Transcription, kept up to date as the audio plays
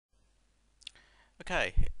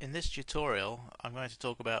Okay, in this tutorial I'm going to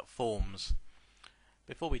talk about forms.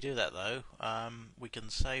 Before we do that though, we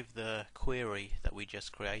can save the query that we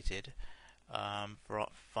just created for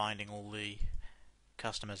finding all the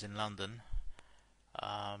customers in London.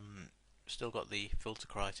 Still got the filter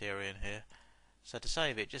criterion here. So to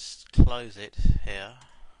save it, just close it here,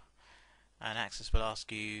 and Access will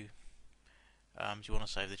ask you, do you want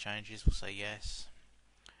to save the changes? We'll say yes,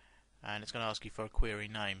 and it's going to ask you for a query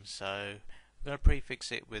name. So we're going to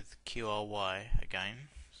prefix it with QRY again.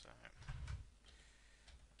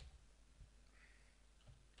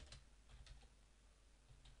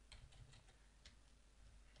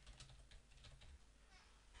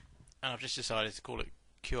 And I've just decided to call it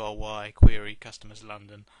QRY Query Customers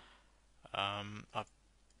London. I've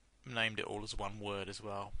named it all as one word as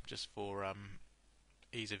well, just for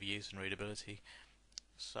ease of use and readability.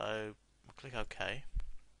 So I'll click OK.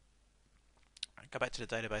 Go back to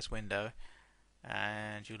the database window,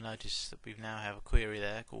 and you'll notice that we now have a query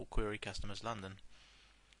there called Query Customers London.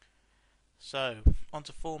 So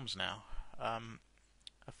onto forms now.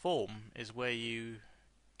 A form is where you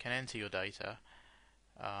can enter your data.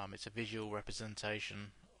 It's a visual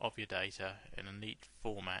representation of your data in a neat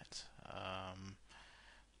format.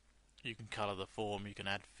 You can colour the form, you can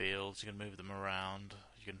add fields, you can move them around,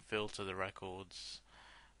 you can filter the records.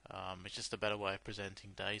 It's just a better way of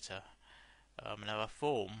presenting data. Now a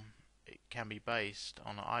form, it can be based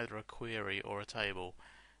on either a query or a table.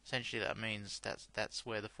 Essentially that means that's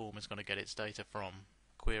where the form is going to get its data from,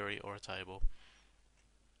 query or a table.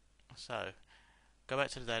 So go back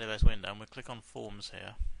to the database window and we'll click on Forms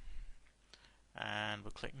here, and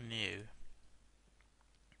we'll click New.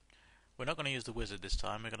 We're not going to use the wizard this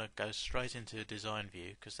time. We're going to go straight into Design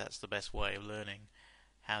View because that's the best way of learning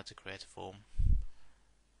how to create a form.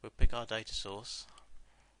 We'll pick our data source.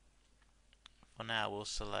 For now we'll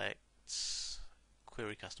select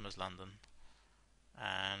Query Customers London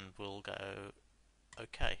and we'll go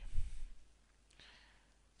OK.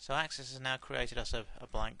 So Access has now created us a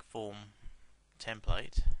blank form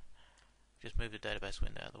template. Just move the database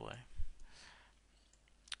window out of the way,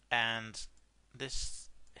 and this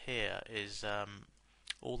here is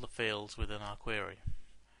all the fields within our query.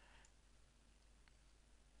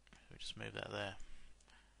 So just move that there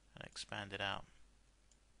and expand it out.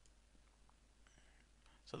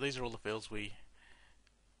 So these are all the fields we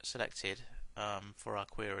selected for our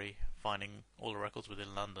query, finding all the records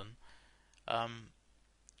within London.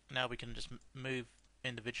 Now we can just move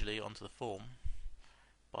individually onto the form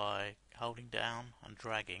by holding down and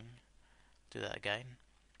dragging. Do that again.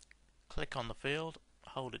 Click on the field,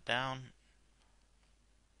 hold it down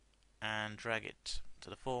and drag it to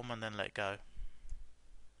the form and then let go.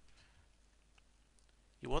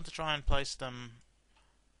 You want to try and place them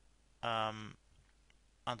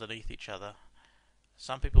underneath each other.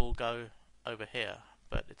 Some people will go over here,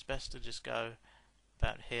 but it's best to just go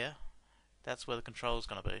about here. That's where the control is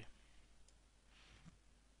going to be.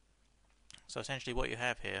 So essentially what you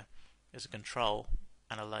have here is a control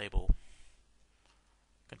and a label.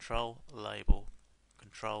 Control, label,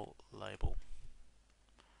 control, label.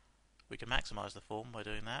 We can maximize the form by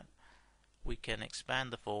doing that. We can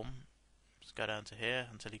expand the form. Just go down to here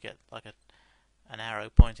until you get like an arrow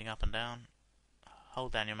pointing up and down.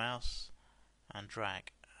 Hold down your mouse and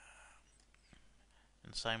drag.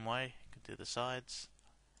 In the same way, you can do the sides.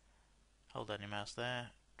 Hold down your mouse there,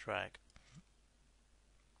 drag.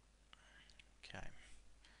 Okay,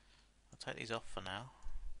 I'll take these off for now.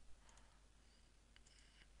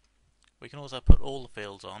 We can also put all the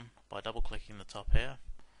fields on by double clicking the top here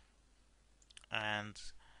and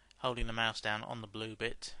holding the mouse down on the blue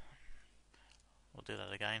bit. We'll do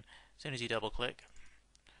that again. As soon as you double click,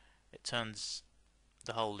 it turns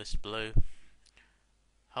the whole list blue.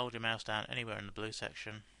 Hold your mouse down anywhere in the blue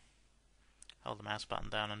section, hold the mouse button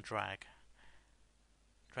down and drag.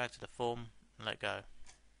 Drag to the form and let go.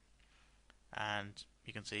 And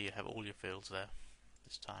you can see you have all your fields there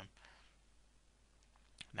this time.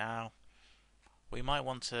 Now we might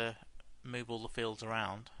want to move all the fields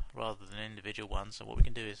around rather than individual ones, so what we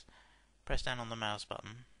can do is press down on the mouse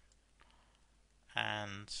button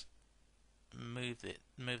and move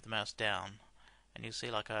the mouse down, and you'll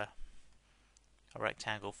see like a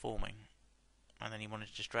rectangle forming, and then you want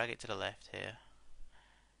to just drag it to the left here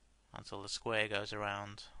until the square goes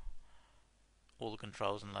around all the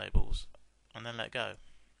controls and labels, and then let go.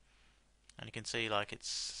 And you can see like it's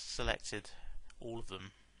selected all of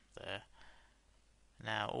them there.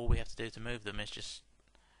 Now all we have to do to move them is just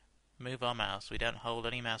move our mouse. We don't hold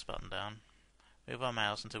any mouse button down. Move our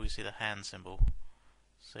mouse until we see the hand symbol.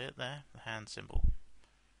 See it there? The hand symbol.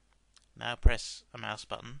 Now press a mouse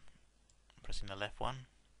button pressing the left one,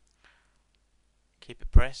 keep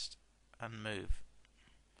it pressed and move,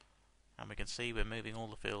 and we can see we're moving all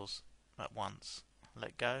the fields at once.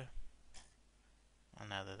 Let go, and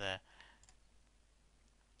now they're there.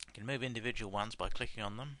 You can move individual ones by clicking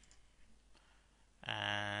on them,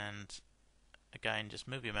 and again just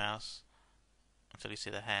move your mouse until you see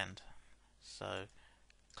the hand. So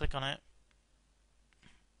click on it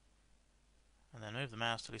and then move the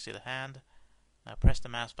mouse till you see the hand. Now press the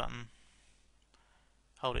mouse button,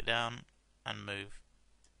 hold it down and move.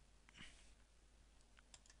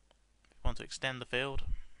 If you want to extend the field,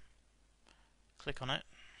 click on it,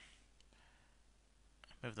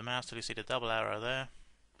 move the mouse till you see the double arrow there,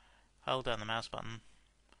 hold down the mouse button.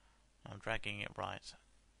 I'm dragging it right.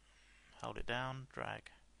 Hold it down, drag,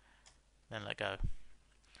 then let go.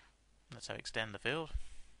 That's how we extend the field.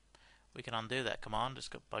 We can undo that command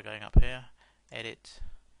just by going up here, edit,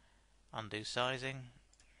 undo sizing,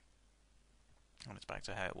 and it's back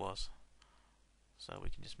to how it was. So we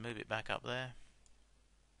can just move it back up there.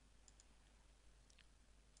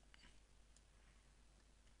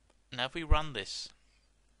 Now if we run this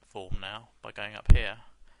form now by going up here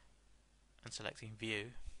and selecting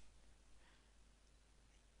view,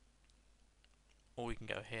 or we can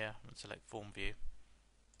go here and select form view,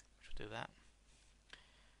 which will do that.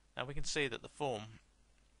 Now we can see that the form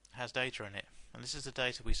has data in it, and this is the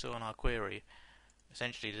data we saw in our query,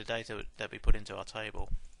 essentially the data that we put into our table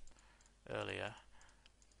earlier.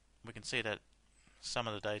 We can see that some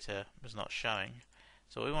of the data is not showing,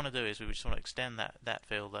 so what we want to do is we just want to extend that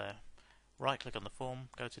field there. Right click on the form,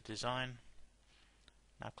 go to design,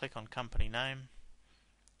 now click on company name,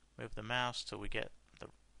 move the mouse till we get the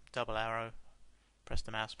double arrow, press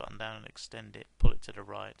the mouse button down and extend it, pull it to the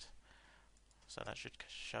right, so that should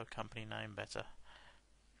show company name better.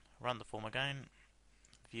 Run the form again,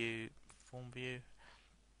 view, form view.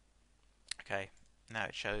 Okay, now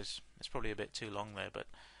it shows, it's probably a bit too long there, but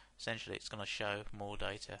essentially it's going to show more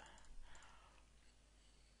data.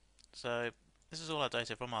 So this is all our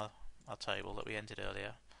data from our table that we entered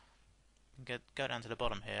earlier. We can go down to the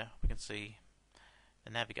bottom here, we can see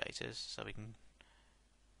the navigators, so we can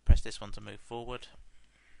press this one to move forward,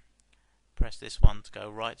 press this one to go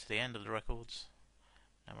right to the end of the records,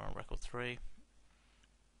 and we're on record 3.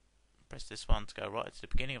 Press this one to go right to the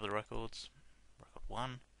beginning of the records, record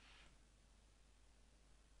 1.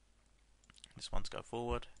 This one to go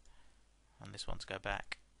forward, and this one to go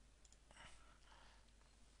back.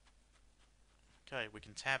 Okay, we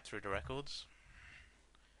can tab through the records.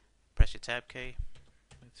 Press your tab key,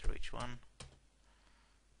 move through each one.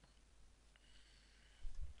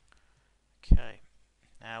 Okay,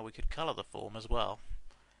 now we could colour the form as well.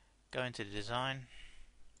 Go into the design,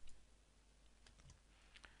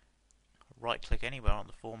 right click anywhere on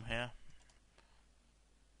the form here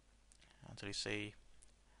until you see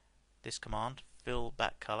this command, fill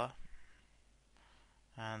back colour,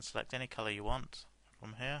 and select any colour you want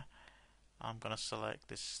from here. I'm going to select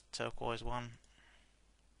this turquoise one.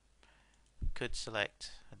 Could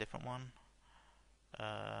select a different one,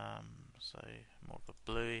 so more of a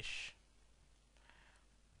bluish.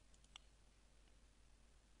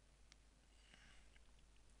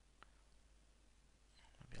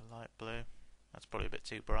 Maybe a light blue. That's probably a bit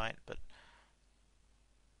too bright, but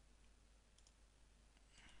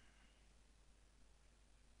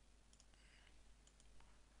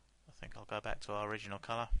I think I'll go back to our original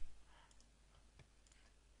colour.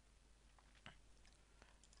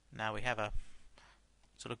 Now we have a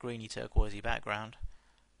sort of greeny turquoisey background.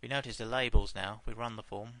 We notice the labels now. We run the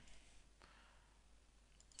form.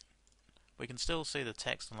 We can still see the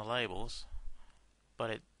text on the labels,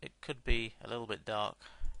 but it could be a little bit dark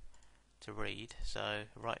to read. So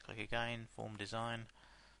right click again, form design.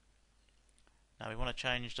 Now we want to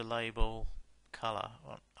change the label colour,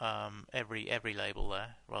 every label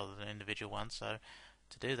there rather than individual ones. So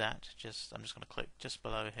to do that, I'm just going to click just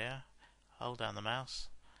below here, hold down the mouse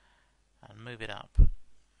and move it up.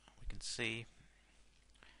 We can see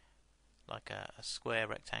like a square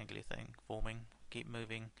rectangular thing forming. Keep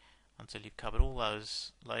moving until you've covered all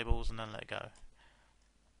those labels and then let go.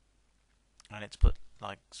 And it's put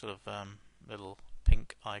like sort of little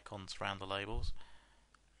pink icons around the labels.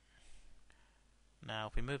 Now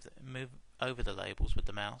if we move over the labels with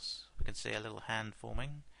the mouse, we can see a little hand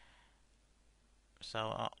forming.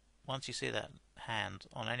 So once you see that hand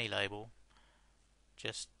on any label,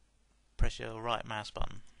 just press your right mouse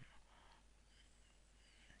button.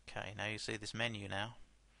 Okay, now you see this menu now,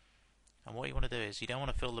 and what you want to do is you don't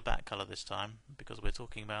want to fill the back colour this time because we're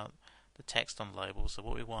talking about the text on the label. So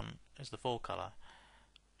what we want is the full colour.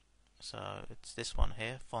 So it's this one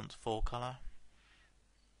here, font full colour.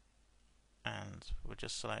 and we'll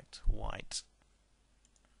just select white.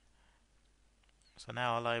 So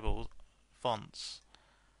now our label fonts,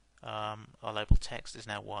 our label text is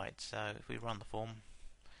now white. So if we run the form,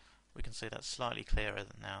 we can see that's slightly clearer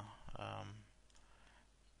than now.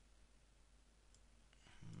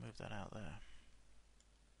 Move that out there.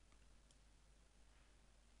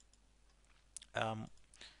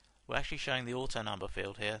 We're actually showing the auto number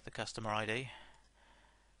field here, the customer ID.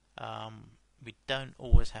 We don't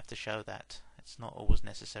always have to show that. It's not always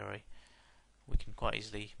necessary. We can quite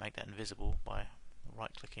easily make that invisible by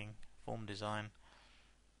right-clicking Form Design.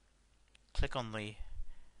 Click on the,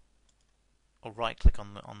 or right-click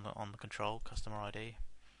on the control Customer ID.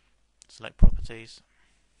 Select Properties,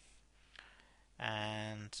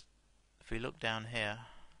 and if we look down here,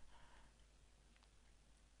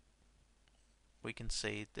 we can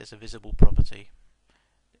see there's a visible property.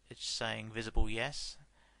 It's saying visible yes.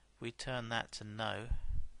 We turn that to no.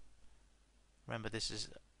 Remember, this is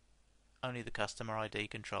only the customer ID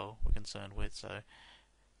control we're concerned with, so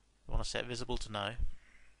we want to set visible to no.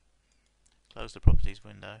 Close the properties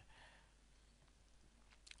window.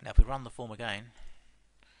 Now if we run the form again,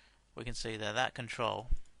 we can see that control,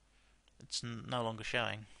 it's no longer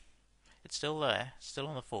showing. It's still there, still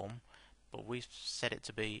on the form, but we've set it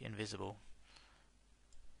to be invisible.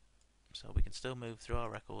 So we can still move through our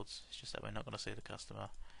records, it's just that we're not going to see the customer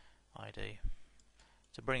ID.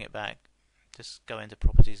 To bring it back, just go into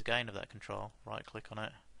properties again of that control, right click on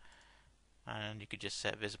it, and you could just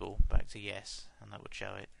set visible back to yes, and that would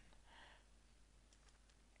show it.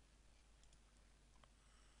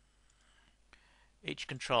 Each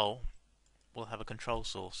control will have a control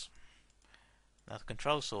source. Now the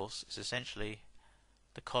control source is essentially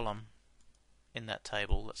the column in that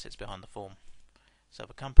table that sits behind the form. So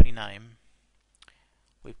for company name,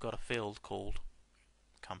 we've got a field called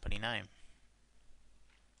company name.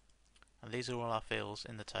 And these are all our fields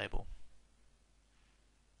in the table.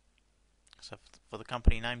 So for the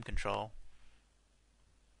company name control,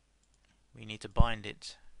 we need to bind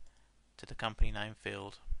it to the company name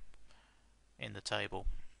field in the table.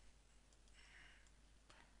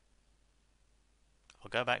 If I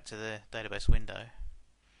go back to the database window,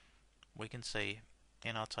 we can see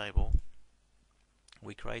in our table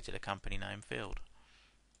we created a company name field.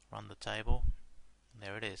 Run the table, and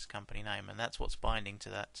there it is, company name, and that's what's binding to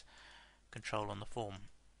that control on the form.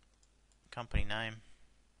 Company name,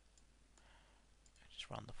 just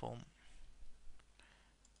run the form.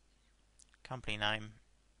 Company name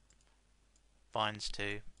binds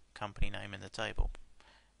to company name in the table.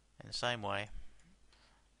 In the same way,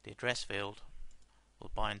 the address field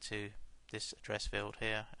will bind to this address field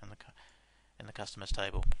here in the customers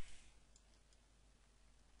table.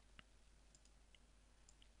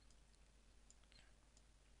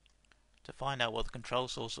 To find out what the control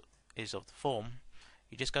source is of the form,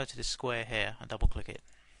 you just go to this square here and double click it,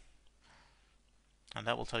 and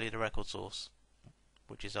that will tell you the record source,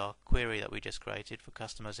 which is our query that we just created for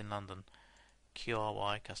customers in London,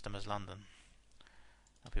 QRY customers London.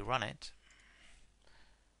 If we run it,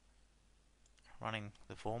 running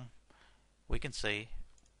the form, we can see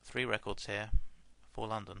 3 records here for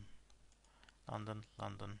London. London,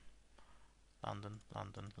 London, London,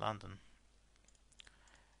 London, London.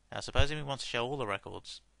 Now supposing we want to show all the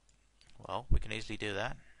records, well, we can easily do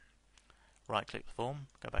that. Right click the form,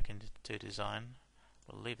 go back into design,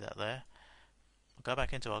 we'll leave that there. We'll go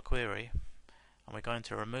back into our query, and we're going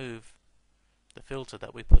to remove the filter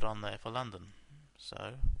that we put on there for London.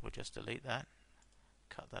 So we'll just delete that,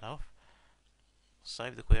 cut that off,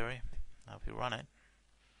 save the query. Now if we run it,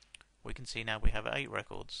 we can see now we have 8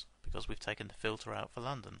 records because we've taken the filter out for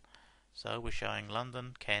London. So we're showing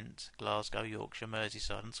London, Kent, Glasgow, Yorkshire,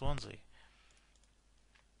 Merseyside and Swansea.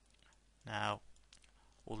 Now,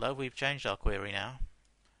 although we've changed our query now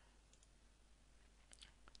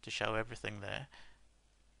to show everything there,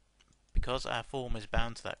 because our form is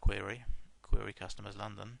bound to that query customers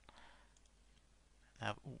London,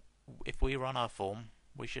 now if we run our form,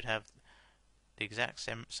 we should have the exact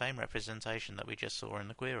same representation that we just saw in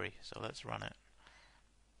the query. So let's run it.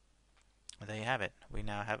 There you have it. We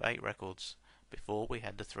now have 8 records. Before we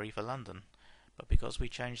had the 3 for London, but because we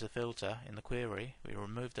changed the filter in the query, we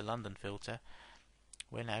removed the London filter,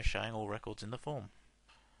 we're now showing all records in the form.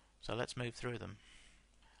 So let's move through them.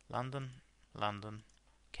 London, London,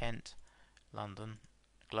 Kent, London,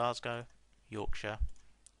 Glasgow, Yorkshire,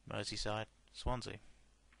 Merseyside, Swansea.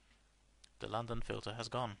 The London filter has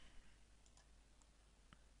gone.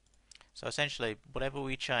 So essentially, whatever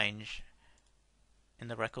we change in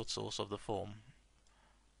the record source of the form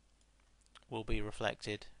will be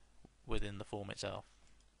reflected within the form itself.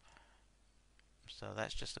 So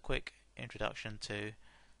that's just a quick introduction to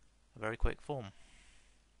a very quick form.